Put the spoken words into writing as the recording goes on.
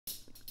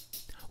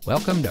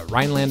Welcome to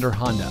Rhinelander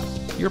Honda,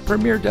 your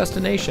premier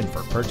destination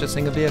for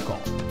purchasing a vehicle.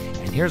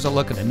 And here's a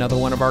look at another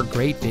one of our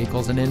great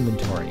vehicles in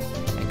inventory.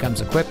 It comes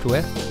equipped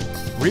with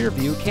rear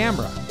view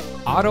camera,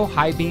 auto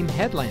high beam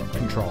headlamp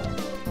control,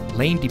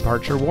 lane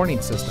departure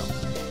warning system,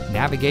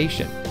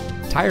 navigation,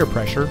 tire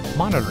pressure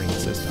monitoring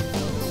system,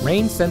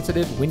 rain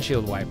sensitive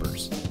windshield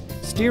wipers,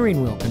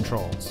 steering wheel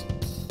controls,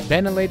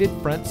 ventilated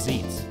front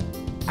seats,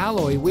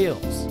 alloy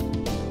wheels,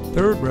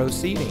 third row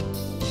seating,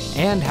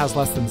 and has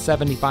less than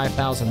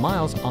 75,000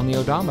 miles on the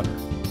odometer.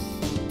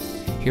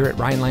 Here at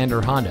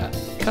Rhinelander Honda,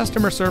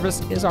 customer service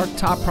is our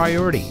top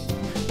priority.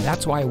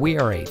 That's why we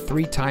are a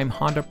 3-time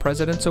Honda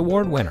President's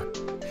Award winner.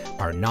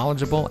 Our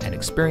knowledgeable and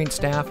experienced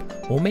staff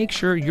will make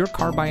sure your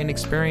car buying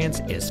experience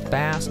is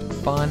fast,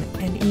 fun,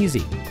 and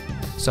easy.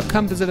 So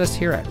come visit us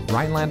here at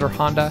Rhinelander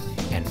Honda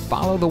and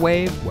follow the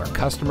wave where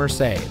customers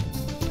save.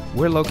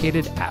 We're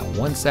located at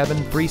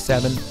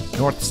 1737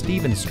 North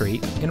Stevens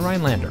Street in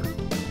Rhinelander.